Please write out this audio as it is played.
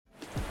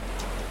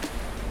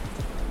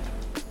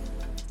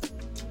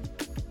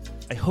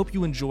I hope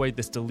you enjoyed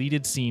this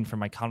deleted scene from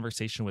my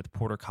conversation with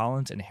Porter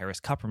Collins and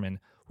Harris Kupperman,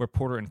 where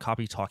Porter and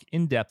Copy talk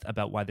in depth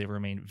about why they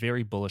remain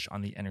very bullish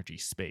on the energy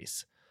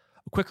space.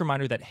 A quick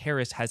reminder that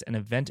Harris has an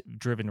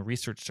event-driven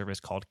research service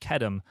called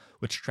Kedem,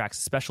 which tracks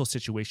special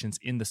situations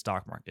in the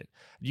stock market.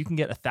 You can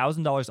get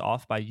 $1,000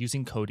 off by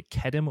using code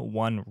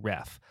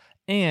KEDEM1REF,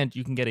 and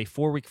you can get a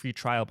 4-week free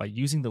trial by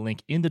using the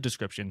link in the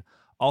description.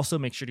 Also,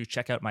 make sure to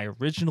check out my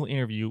original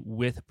interview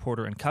with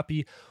Porter and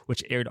Cuppy,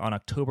 which aired on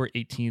October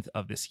 18th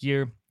of this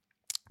year.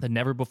 The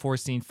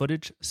never-before-seen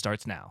footage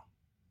starts now.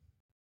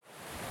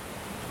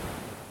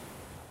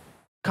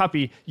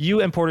 Cuppy,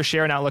 you and Porter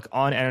share an outlook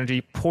on energy.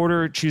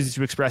 Porter chooses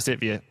to express it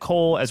via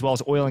coal as well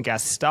as oil and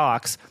gas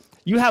stocks.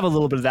 You have a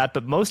little bit of that,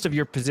 but most of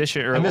your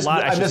position, or I miss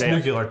say,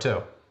 nuclear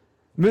too.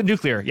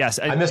 Nuclear, yes.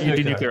 I miss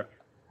nuclear.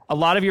 A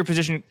lot of your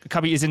position,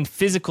 Cuppy, is in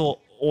physical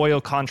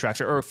oil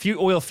contracts or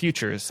oil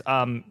futures,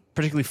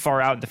 particularly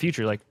far out in the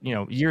future, like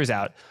years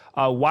out.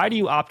 Why do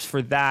you opt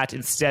for that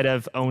instead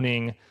of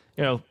owning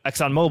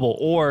ExxonMobil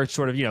or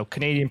sort of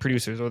Canadian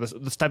producers or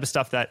this type of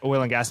stuff that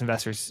oil and gas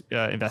investors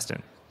invest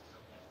in?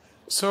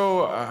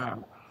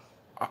 So,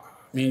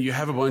 you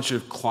have a bunch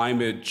of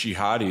climate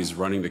jihadis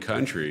running the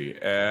country,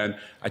 and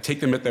I take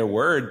them at their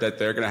word that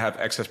they're going to have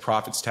excess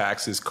profits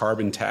taxes,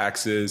 carbon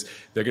taxes.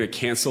 They're going to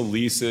cancel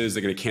leases.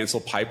 They're going to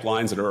cancel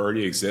pipelines that are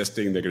already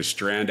existing. They're going to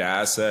strand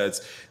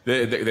assets.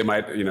 They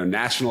might,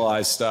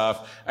 nationalize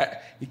stuff.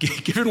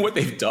 Given what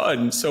they've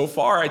done so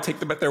far, I take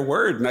them at their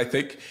word, and I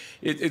think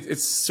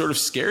it's sort of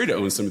scary to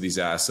own some of these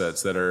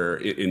assets that are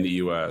in the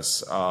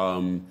U.S.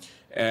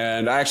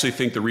 And I actually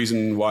think the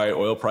reason why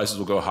oil prices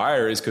will go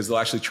higher is because they'll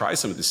actually try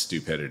some of this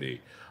stupidity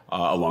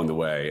along the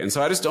way. And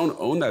so I just don't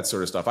own that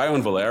sort of stuff. I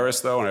own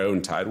Valaris, though, and I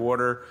own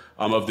Tidewater.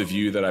 I'm of the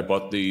view that I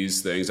bought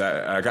these things.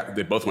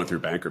 They both went through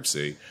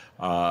bankruptcy.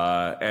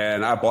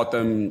 And I bought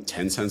them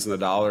 10 cents on the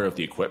dollar of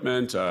the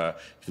equipment.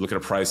 If you look at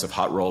a price of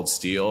hot rolled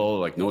steel,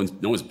 like no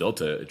one's built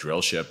a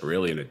drill ship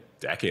really in a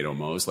decade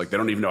almost. Like they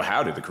don't even know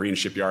how to. The Korean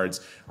shipyards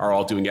are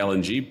all doing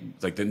LNG.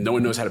 Like no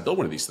one knows how to build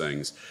one of these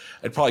things.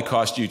 It'd probably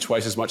cost you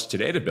twice as much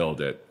today to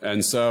build it.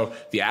 And so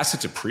the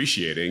asset's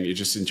appreciating. It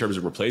just in terms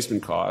of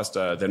replacement cost,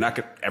 they're not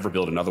going to ever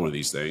build another one of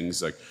these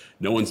things. Like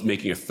no one's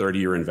making a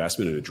 30-year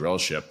investment in a drill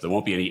ship. There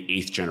won't be any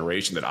 8th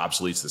generation that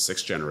obsoletes the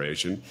 6th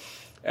generation.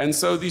 And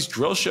so these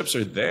drill ships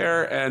are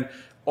there, and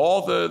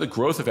all the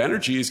growth of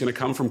energy is going to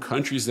come from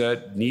countries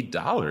that need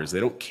dollars. They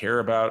don't care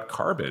about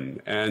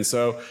carbon. And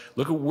so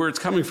look at where it's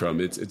coming from.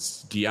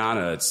 It's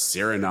Guyana, it's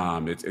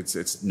Suriname, it's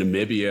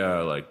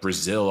Namibia, like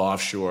Brazil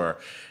offshore.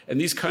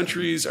 And these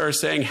countries are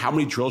saying, how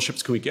many drill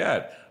ships can we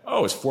get?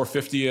 Oh, it's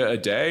 $450 a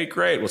day?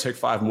 Great, we'll take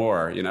 5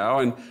 more,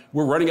 And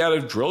we're running out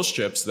of drill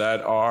ships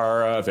that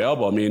are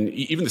available.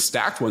 Even the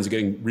stacked ones are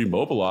getting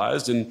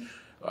remobilized. And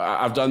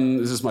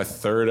this is my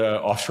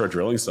 3rd offshore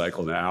drilling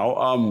cycle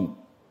now.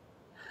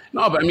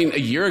 No, but a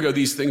year ago,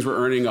 these things were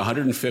earning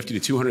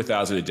 $150,000 to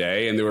 $200,000 a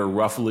day, and they were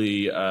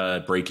roughly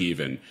break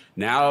even.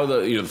 Now,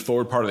 the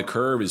forward part of the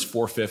curve is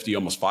 $450,000,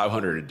 almost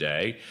 $500,000 a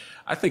day.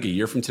 I think a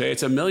year from today,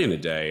 it's $1 million a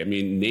day.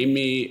 Name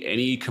me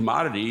any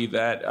commodity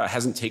that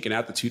hasn't taken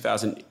out the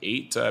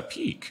 2008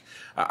 peak.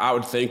 I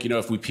would think,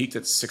 if we peaked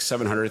at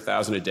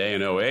 $600,000-$700,000 a day in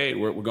 2008,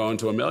 we're going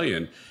to $1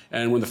 million.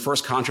 And when the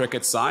first contract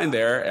gets signed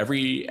there,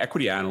 every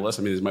equity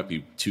analyst, there might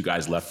be 2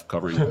 guys left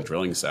covering the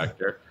drilling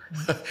sector,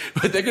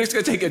 but they're just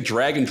going to take a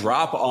drag and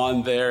drop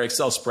on their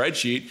Excel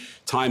spreadsheet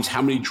times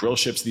how many drill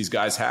ships these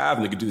guys have,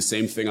 and they can do the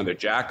same thing on their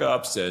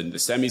jackups and the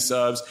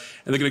semi-subs,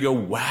 and they're going to go,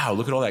 wow,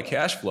 look at all that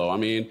cash flow.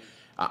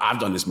 I've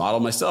done this model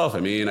myself. I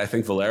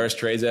think Valaris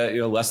trades at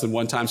less than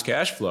 1 times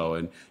cash flow,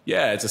 and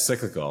yeah, it's a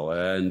cyclical,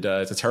 and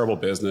it's a terrible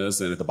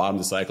business, and at the bottom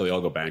of the cycle, they all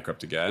go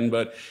bankrupt again.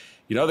 But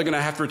they're going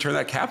to have to return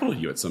that capital to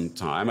you at some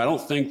time. I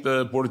don't think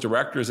the board of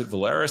directors at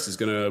Valaris is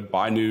going to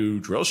buy new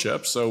drill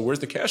ships. So where's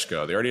the cash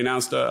go? They already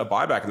announced a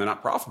buyback, and they're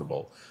not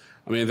profitable.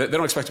 They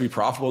don't expect to be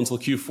profitable until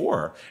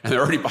Q4, and they're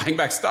already buying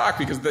back stock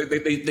because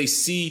they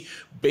see,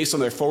 based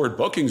on their forward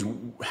bookings,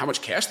 how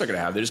much cash they're going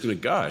to have. They're just going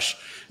to gush.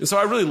 And so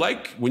I really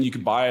like when you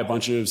could buy a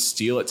bunch of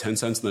steel at 10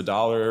 cents on the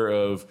dollar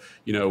of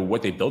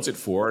what they built it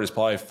for, and it's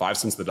probably 5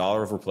 cents on the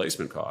dollar of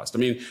replacement cost.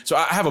 So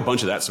I have a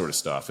bunch of that sort of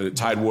stuff. And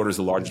Tidewater is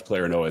the largest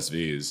player in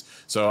OSVs,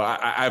 so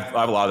I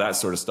have a lot of that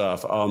sort of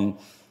stuff.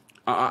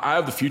 I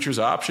have the futures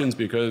options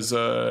because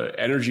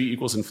energy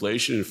equals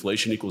inflation,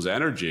 inflation equals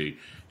energy.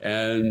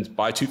 And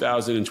by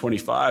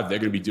 2025, they're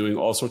going to be doing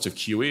all sorts of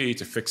QE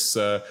to fix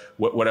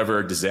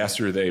whatever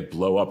disaster they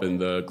blow up in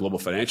the global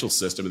financial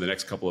system in the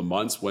next couple of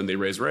months when they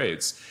raise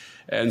rates.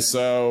 And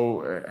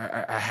so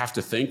I have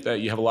to think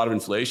that you have a lot of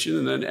inflation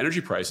and then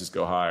energy prices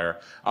go higher.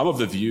 I'm of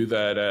the view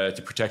that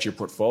to protect your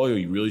portfolio,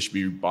 you really should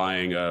be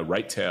buying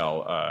right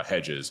tail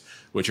hedges,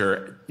 which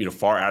are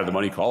far out of the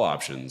money call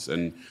options.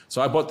 And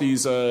so I bought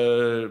these.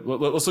 Let's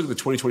look at the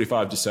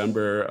 2025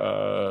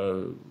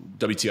 December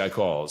WTI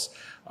calls.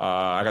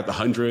 I got the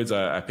hundreds.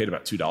 I paid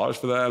about $2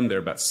 for them. They're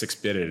about 6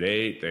 bid at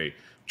 8. They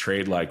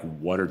trade like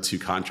 1 or 2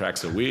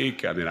 contracts a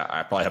week. I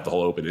probably have the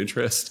whole open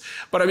interest.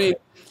 But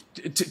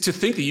to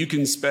think that you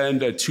can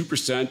spend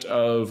 2%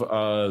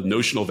 of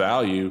notional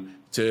value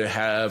to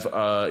have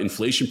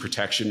inflation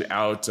protection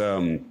out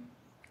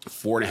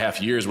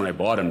 4.5 years when I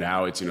bought them.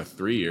 Now it's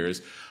 3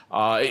 years.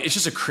 It's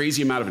just a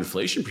crazy amount of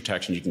inflation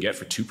protection you can get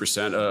for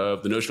 2%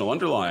 of the notional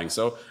underlying.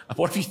 So I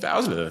bought a few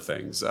thousand of the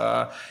things.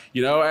 I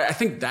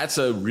think that's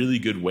a really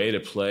good way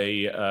to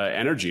play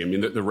energy. I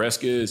mean, the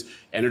risk is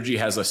energy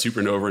has a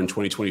supernova in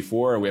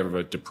 2024, and we have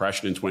a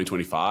depression in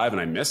 2025,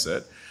 and I miss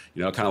it.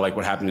 Kind of like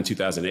what happened in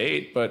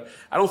 2008. But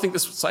I don't think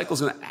this cycle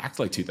is going to act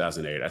like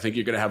 2008. I think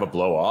you're going to have a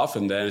blow off,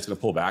 and then it's going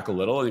to pull back a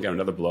little, and you got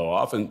another blow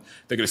off, and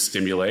they're going to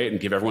stimulate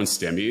and give everyone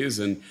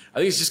stimmies. And I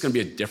think it's just going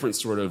to be a different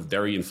sort of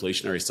very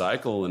inflationary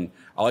cycle. And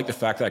I like the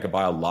fact that I could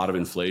buy a lot of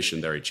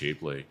inflation very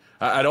cheaply.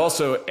 I'd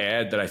also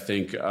add that I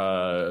think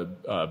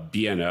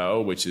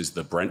BNO, which is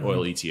the Brent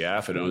oil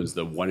ETF, it owns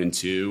the 1 and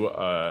 2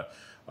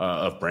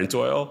 of Brent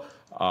oil.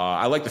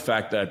 I like the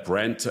fact that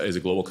Brent is a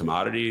global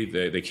commodity.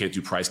 They can't do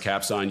price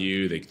caps on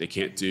you. They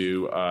can't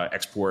do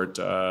export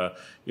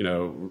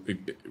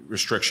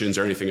restrictions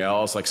or anything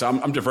else. So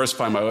I'm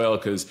diversifying my oil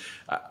because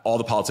all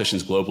the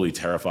politicians globally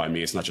terrify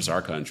me. It's not just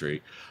our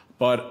country,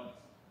 but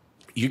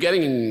you're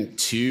getting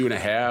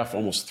 2.5%,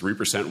 almost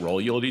 3% roll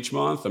yield each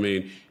month. I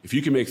mean, if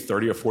you can make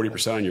 30 or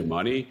 40% on your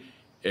money,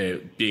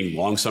 being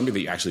long something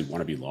that you actually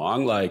want to be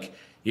long,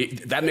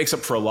 that makes up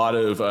for a lot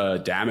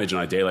of damage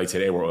on a day like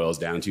today where oil is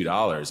down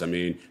 $2. I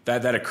mean,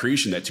 that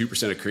accretion, that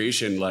 2%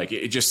 accretion,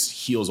 it just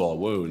heals all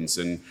wounds.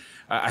 And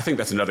I think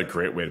that's another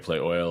great way to play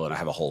oil, and I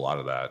have a whole lot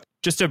of that.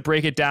 Just to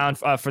break it down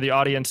for the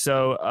audience,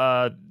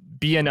 so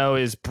BNO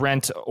is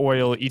Brent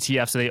oil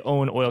ETF, so they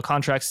own oil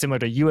contracts similar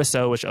to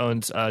USO, which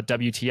owns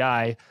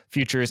WTI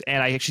futures.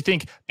 And I actually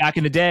think back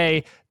in the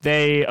day,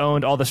 they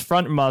owned all this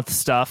front month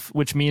stuff,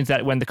 which means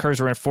that when the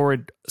curves were in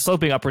forward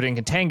sloping upward in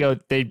contango,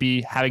 they'd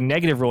be having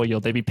negative roll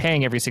yield. They'd be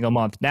paying every single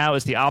month. Now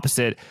it's the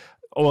opposite.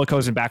 Oil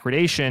goes in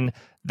backwardation.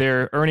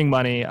 They're earning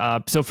money.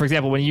 So for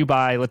example, when you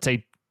buy, let's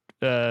say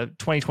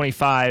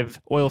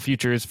 2025 oil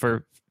futures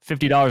for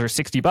 $50 or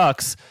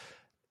 $60,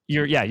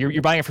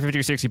 you're buying it for $50 or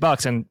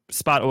 $60, and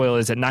spot oil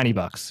is at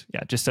 $90.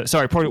 Yeah, just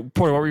sorry, Porter, what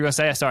were you going to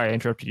say? Sorry, I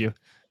interrupted you.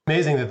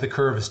 Amazing that the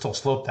curve is still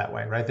sloped that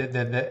way, right?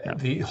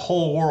 The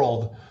whole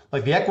world,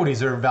 the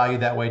equities are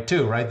valued that way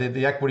too, right?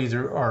 The equities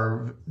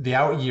are the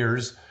out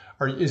years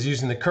is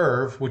using the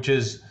curve, which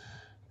is,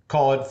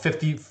 call it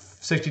 $50,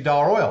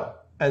 $60 oil.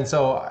 And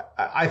so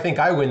I think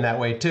I win that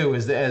way too,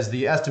 as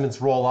the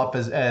estimates roll up,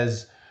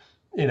 as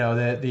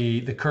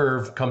the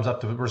curve comes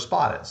up to where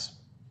spot is.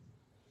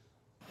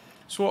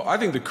 So I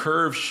think the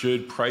curve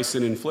should price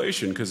in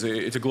inflation because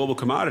it's a global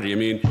commodity. I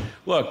mean,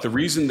 look, the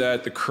reason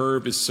that the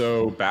curve is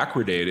so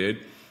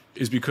backwardated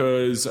is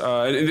because,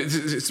 and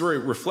it's very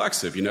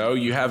reflexive,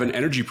 you have an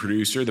energy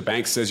producer, the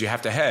bank says you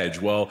have to hedge.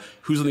 Well,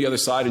 who's on the other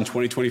side in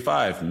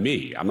 2025?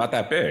 Me. I'm not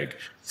that big.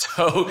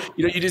 So,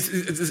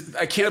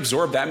 I can't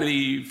absorb that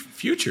many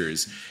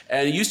futures.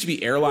 And it used to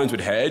be airlines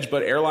would hedge,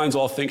 but airlines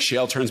all think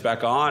shale turns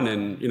back on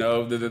and,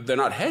 they're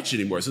not hedged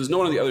anymore. So there's no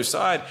one on the other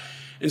side.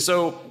 And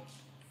so,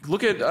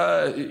 look at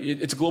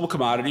it's a global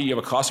commodity. You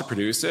have a cost to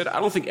produce it. I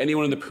don't think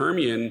anyone in the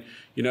Permian,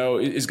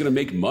 is going to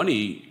make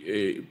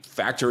money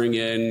factoring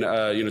in.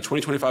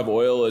 2025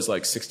 oil is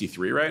like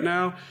 63 right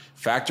now.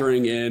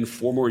 Factoring in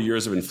 4 more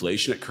years of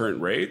inflation at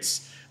current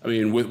rates. I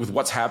mean, with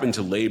what's happened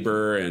to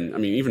labor, and I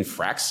mean, even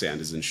frac sand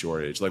is in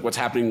shortage. What's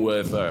happening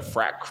with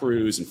frac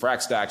crews and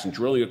frac stacks and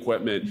drilling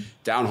equipment,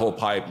 downhole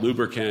pipe,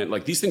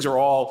 lubricant. These things are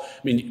all.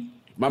 I mean,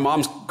 my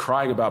mom's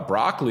crying about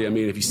broccoli. I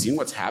mean, have you seen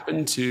what's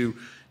happened to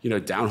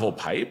downhole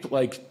pipe?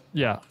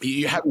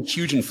 You're having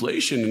huge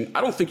inflation.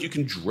 I don't think you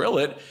can drill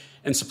it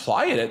and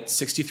supply it at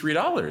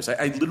 $63.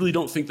 I literally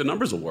don't think the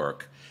numbers will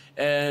work.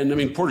 And I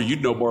mean, Porter,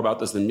 you'd know more about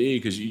this than me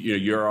because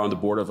you're on the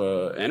board of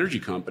an energy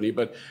company,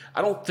 but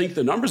I don't think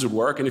the numbers would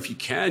work. And if you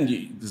can,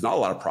 there's not a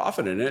lot of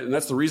profit in it. And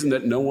that's the reason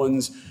that no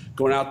one's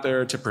going out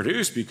there to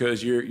produce,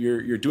 because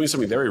you're doing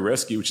something very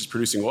risky, which is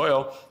producing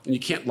oil, and you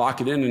can't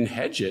lock it in and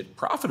hedge it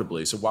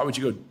profitably. So why would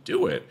you go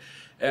do it?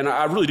 And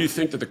I really do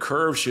think that the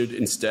curve should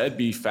instead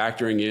be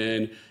factoring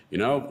in,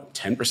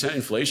 10%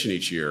 inflation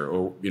each year,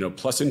 or,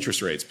 plus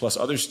interest rates, plus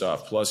other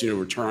stuff, plus,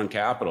 return on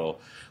capital.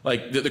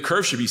 The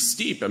curve should be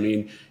steep. I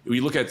mean, we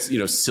look at,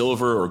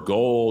 silver or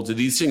gold,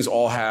 these things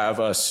all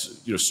have,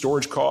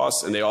 storage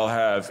costs, and they all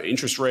have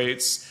interest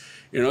rates,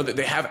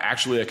 they have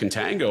actually a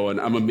contango,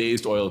 and I'm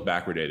amazed oil is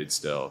backwardated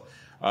still.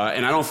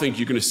 And I don't think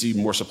you're going to see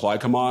more supply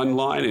come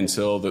online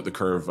until the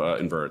curve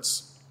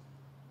inverts.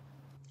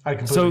 I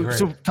completely agree.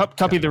 So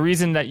Cuppy, the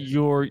reason that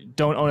you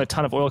don't own a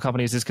ton of oil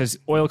companies is because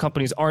oil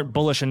companies aren't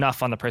bullish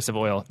enough on the price of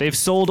oil. They've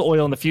sold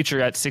oil in the future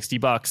at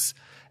 $60,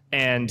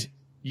 and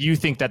you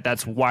think that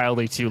that's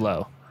wildly too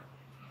low.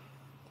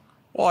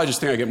 Well, I just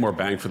think I get more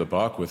bang for the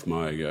buck with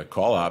my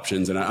call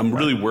options, and I'm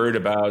really worried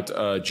about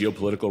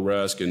geopolitical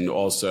risk and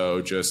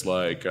also just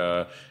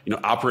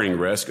operating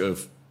risk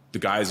of the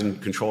guys in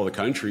control of the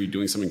country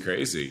doing something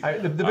crazy.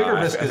 The bigger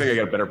risk I think I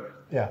got a better.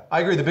 Yeah, I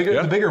agree. The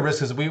bigger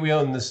risk is we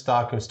own this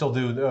stock and still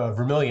do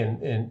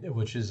Vermilion,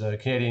 which is a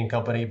Canadian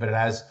company, but it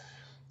has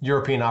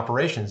European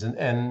operations,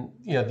 and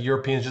the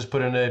Europeans just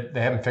put in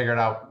they haven't figured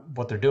out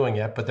what they're doing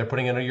yet, but they're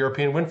putting in a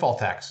European windfall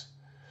tax,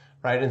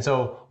 right? And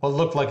so what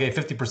looked like a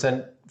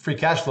 50% free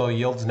cash flow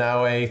yield is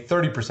now a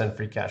 30%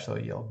 free cash flow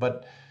yield.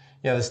 But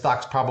the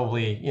stock's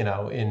probably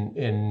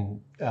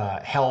in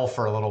hell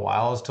for a little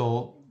while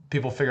until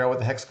people figure out what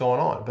the heck's going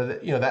on.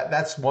 But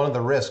that's one of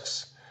the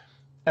risks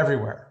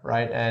everywhere,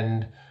 right?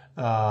 And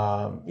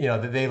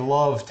they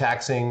love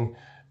taxing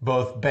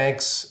both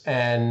banks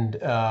and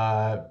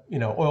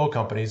oil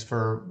companies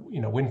for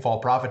windfall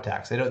profit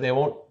tax. They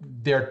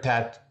won't dare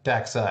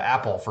tax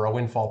Apple for a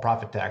windfall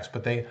profit tax,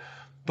 but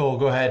they'll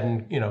go ahead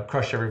and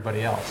crush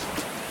everybody else.